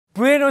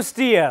Buenos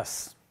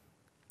dias.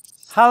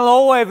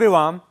 Hello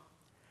everyone.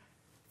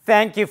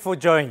 Thank you for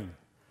joining.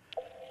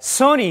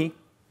 Sony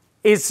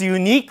is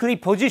uniquely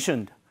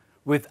positioned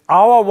with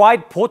our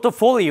wide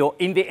portfolio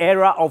in the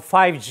era of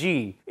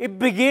 5G. It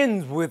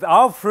begins with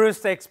our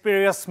first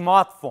Xperia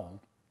smartphone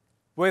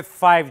with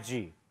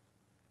 5G.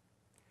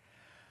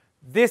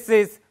 This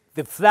is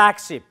the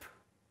flagship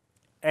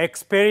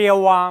Xperia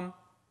 1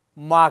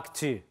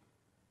 Mark II.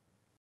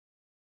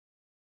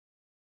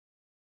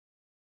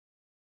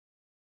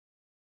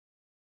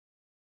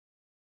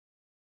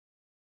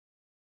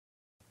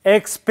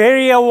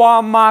 Xperia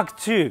 1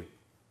 Mark II.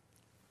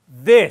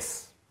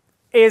 This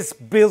is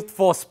built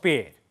for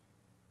speed.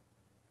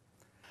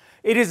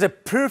 It is a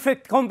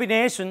perfect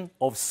combination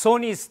of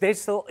Sony's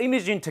digital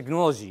imaging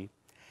technology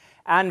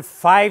and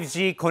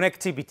 5G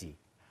connectivity.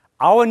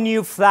 Our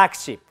new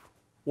flagship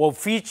will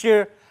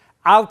feature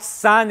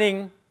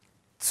outstanding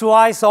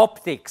twice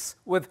optics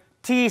with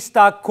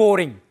T-star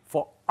coating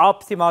for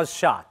optimal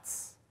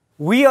shots.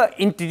 We are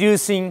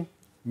introducing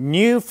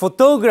new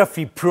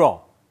Photography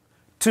Pro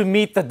to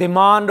meet the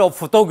demand of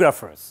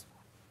photographers.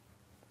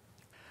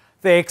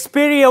 The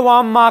Xperia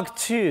 1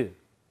 Mark II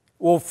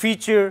will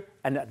feature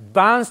an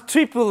advanced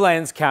triple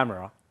lens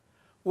camera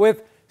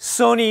with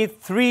Sony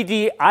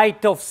 3D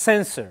ITOF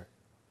sensor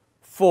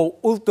for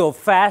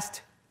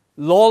ultra-fast,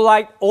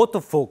 low-light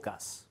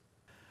autofocus.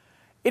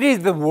 It is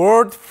the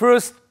world's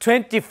first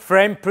 20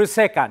 frames per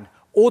second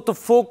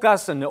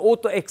autofocus and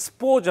auto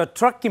exposure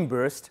tracking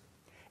burst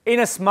in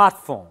a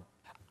smartphone.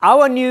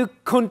 Our new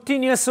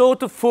continuous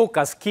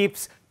autofocus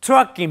keeps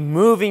tracking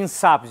moving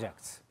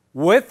subjects.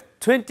 With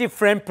 20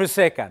 frames per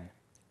second,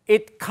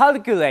 it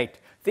calculates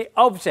the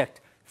object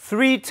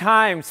 3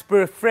 times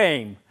per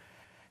frame.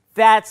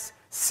 That's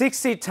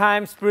 60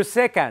 times per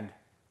second,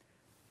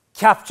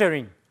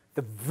 capturing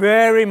the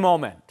very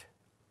moment.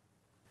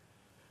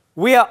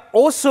 We are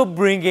also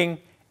bringing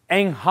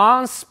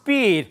enhanced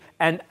speed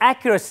and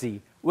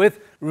accuracy with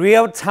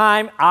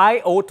real-time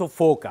eye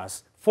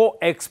autofocus for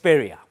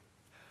Xperia.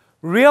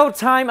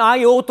 Real-time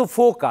eye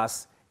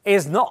autofocus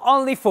is not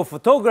only for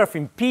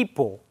photographing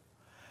people,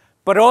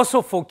 but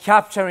also for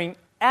capturing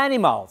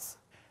animals.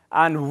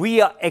 And we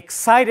are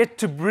excited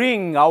to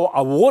bring our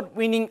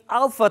award-winning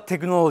alpha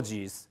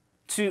technologies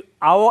to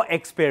our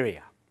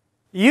Xperia.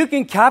 You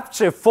can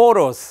capture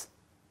photos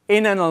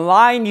in an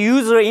online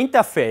user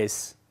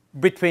interface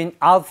between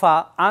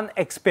alpha and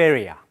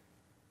Xperia.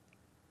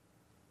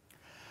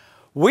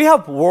 We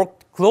have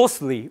worked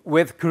closely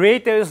with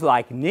creators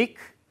like Nick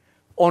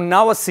on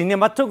our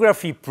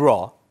Cinematography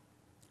Pro.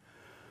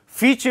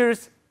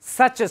 Features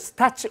such as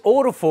touch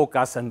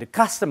autofocus and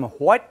custom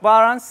white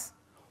balance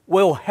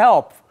will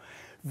help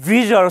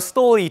visual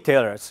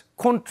storytellers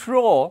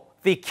control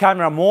the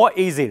camera more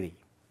easily.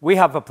 We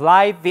have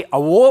applied the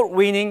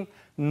award-winning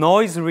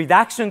noise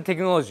reduction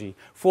technology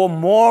for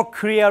more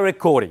clear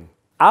recording.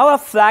 Our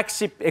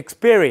flagship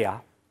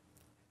Xperia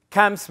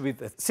comes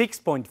with a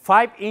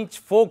 6.5-inch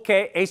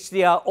 4K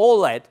HDR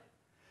OLED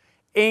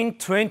in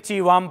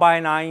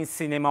 21:9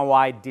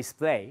 cinema-wide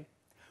display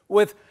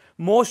with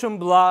motion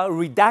blur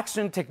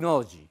reduction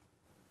technology.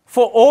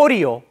 For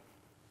audio,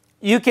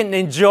 you can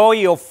enjoy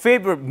your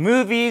favorite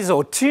movies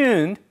or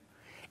tune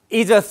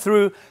either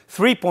through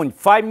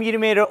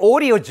 3.5mm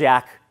audio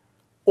jack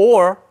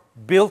or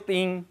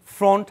built-in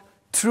front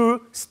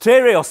true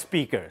stereo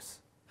speakers.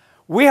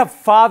 We have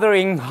further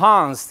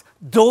enhanced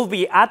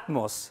Dolby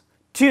Atmos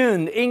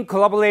tuned in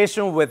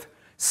collaboration with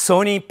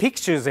Sony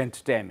Pictures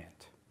Entertainment.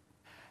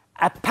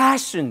 A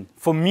passion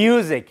for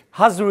music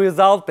has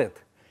resulted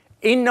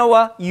in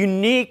our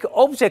unique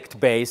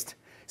object-based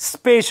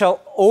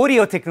spatial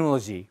audio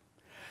technology,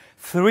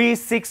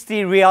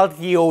 360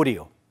 reality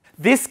audio.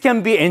 This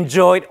can be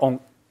enjoyed on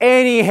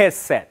any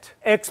headset.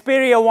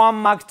 Xperia 1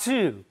 Mark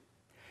II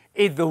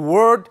is the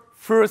world's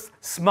first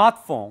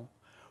smartphone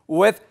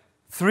with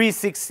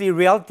 360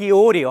 reality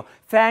audio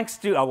thanks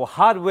to our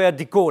hardware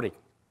decoding.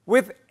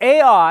 With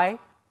AI,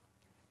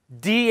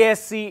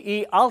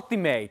 DSCE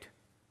Ultimate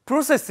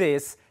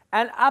processes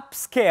and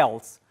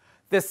upscales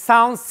the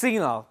sound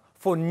signal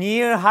for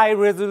near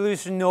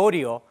high-resolution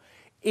audio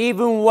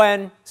even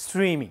when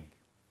streaming.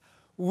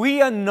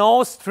 We are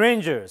no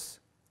strangers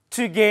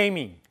to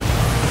gaming.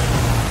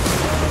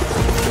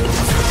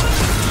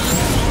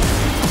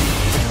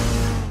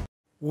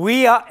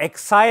 We are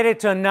excited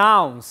to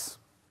announce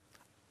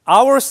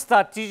our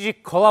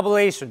strategic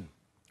collaboration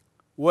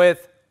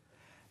with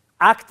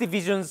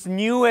Activision's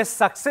newest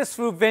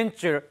successful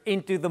venture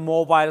into the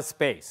mobile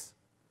space,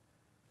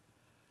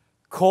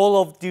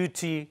 Call of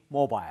Duty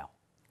Mobile.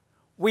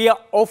 We are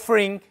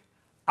offering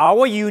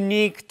our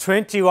unique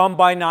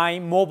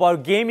 21:9 mobile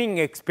gaming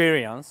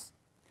experience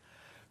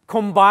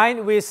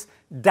combined with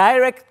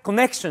direct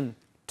connection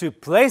to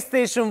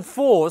PlayStation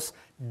 4's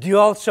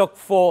DualShock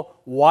 4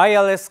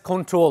 wireless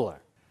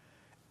controller.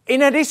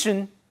 In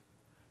addition,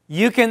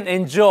 you can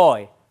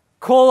enjoy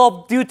Call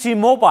of Duty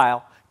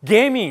Mobile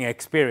gaming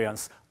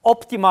experience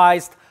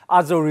optimized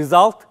as a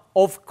result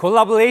of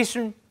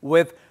collaboration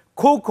with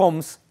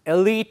Qualcomm's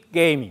Elite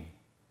Gaming.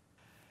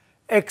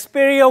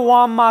 Xperia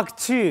 1 Mark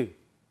II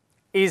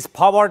is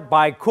powered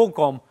by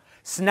Qualcomm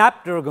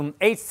Snapdragon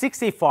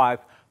 865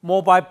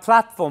 mobile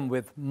platform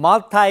with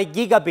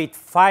multi-gigabit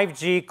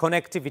 5G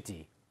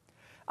connectivity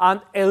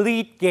and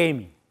elite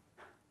gaming.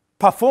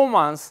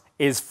 Performance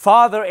is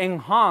further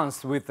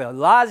enhanced with a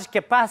large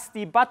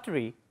capacity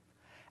battery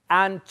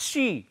and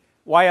Qi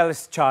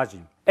wireless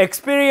charging.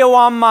 Xperia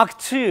 1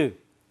 Mark II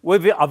will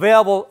be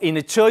available in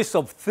a choice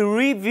of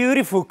 3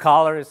 beautiful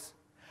colors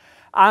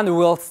and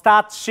will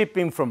start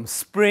shipping from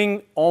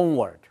spring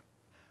onward.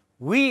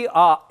 We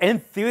are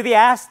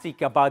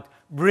enthusiastic about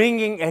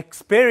bringing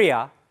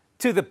Xperia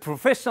to the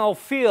professional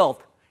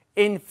field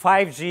in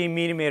 5G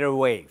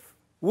mmWave.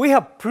 We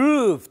have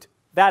proved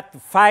that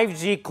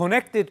 5G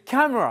connected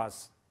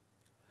cameras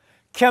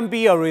can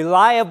be a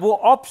reliable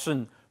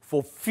option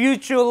for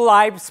future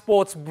live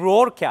sports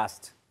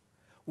broadcast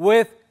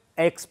with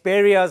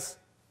Xperia's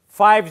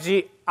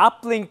 5G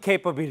uplink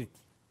capability.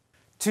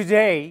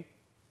 Today,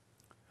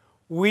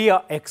 we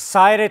are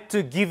excited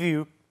to give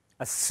you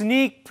a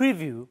sneak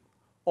preview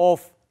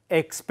of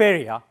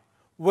Xperia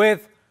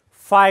with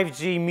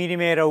 5G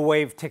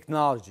mmWave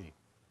technology.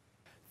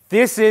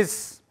 This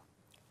is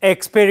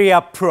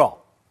Xperia Pro.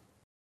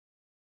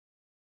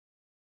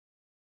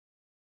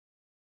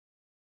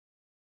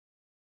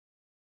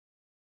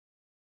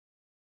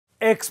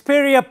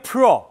 Xperia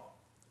Pro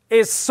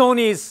is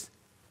Sony's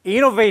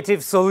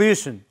innovative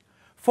solution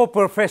for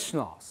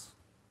professionals.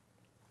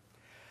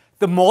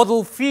 The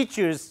model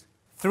features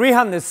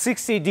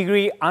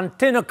 360-degree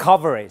antenna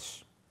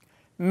coverage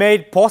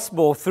made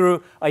possible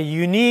through a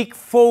unique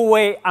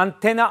 4-way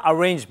antenna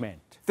arrangement.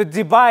 The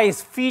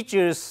device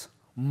features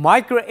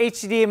micro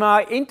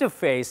HDMI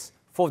interface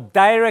for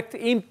direct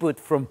input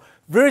from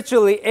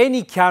virtually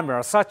any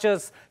camera, such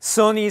as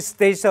Sony's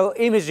digital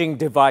imaging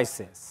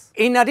devices.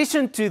 In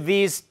addition to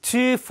these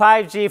 2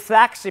 5G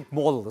flagship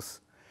models,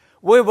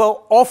 we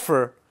will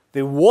offer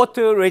the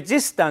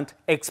water-resistant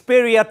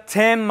Xperia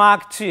 10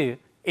 Mark II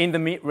in the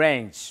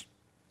mid-range.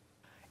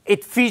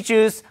 It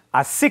features a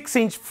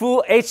 6-inch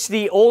Full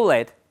HD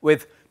OLED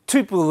with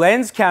triple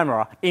lens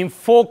camera in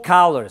 4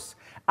 colors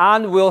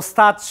and will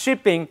start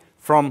shipping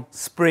from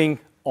spring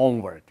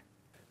onward.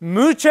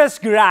 Muchas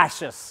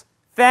gracias.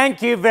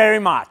 Thank you very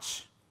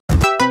much.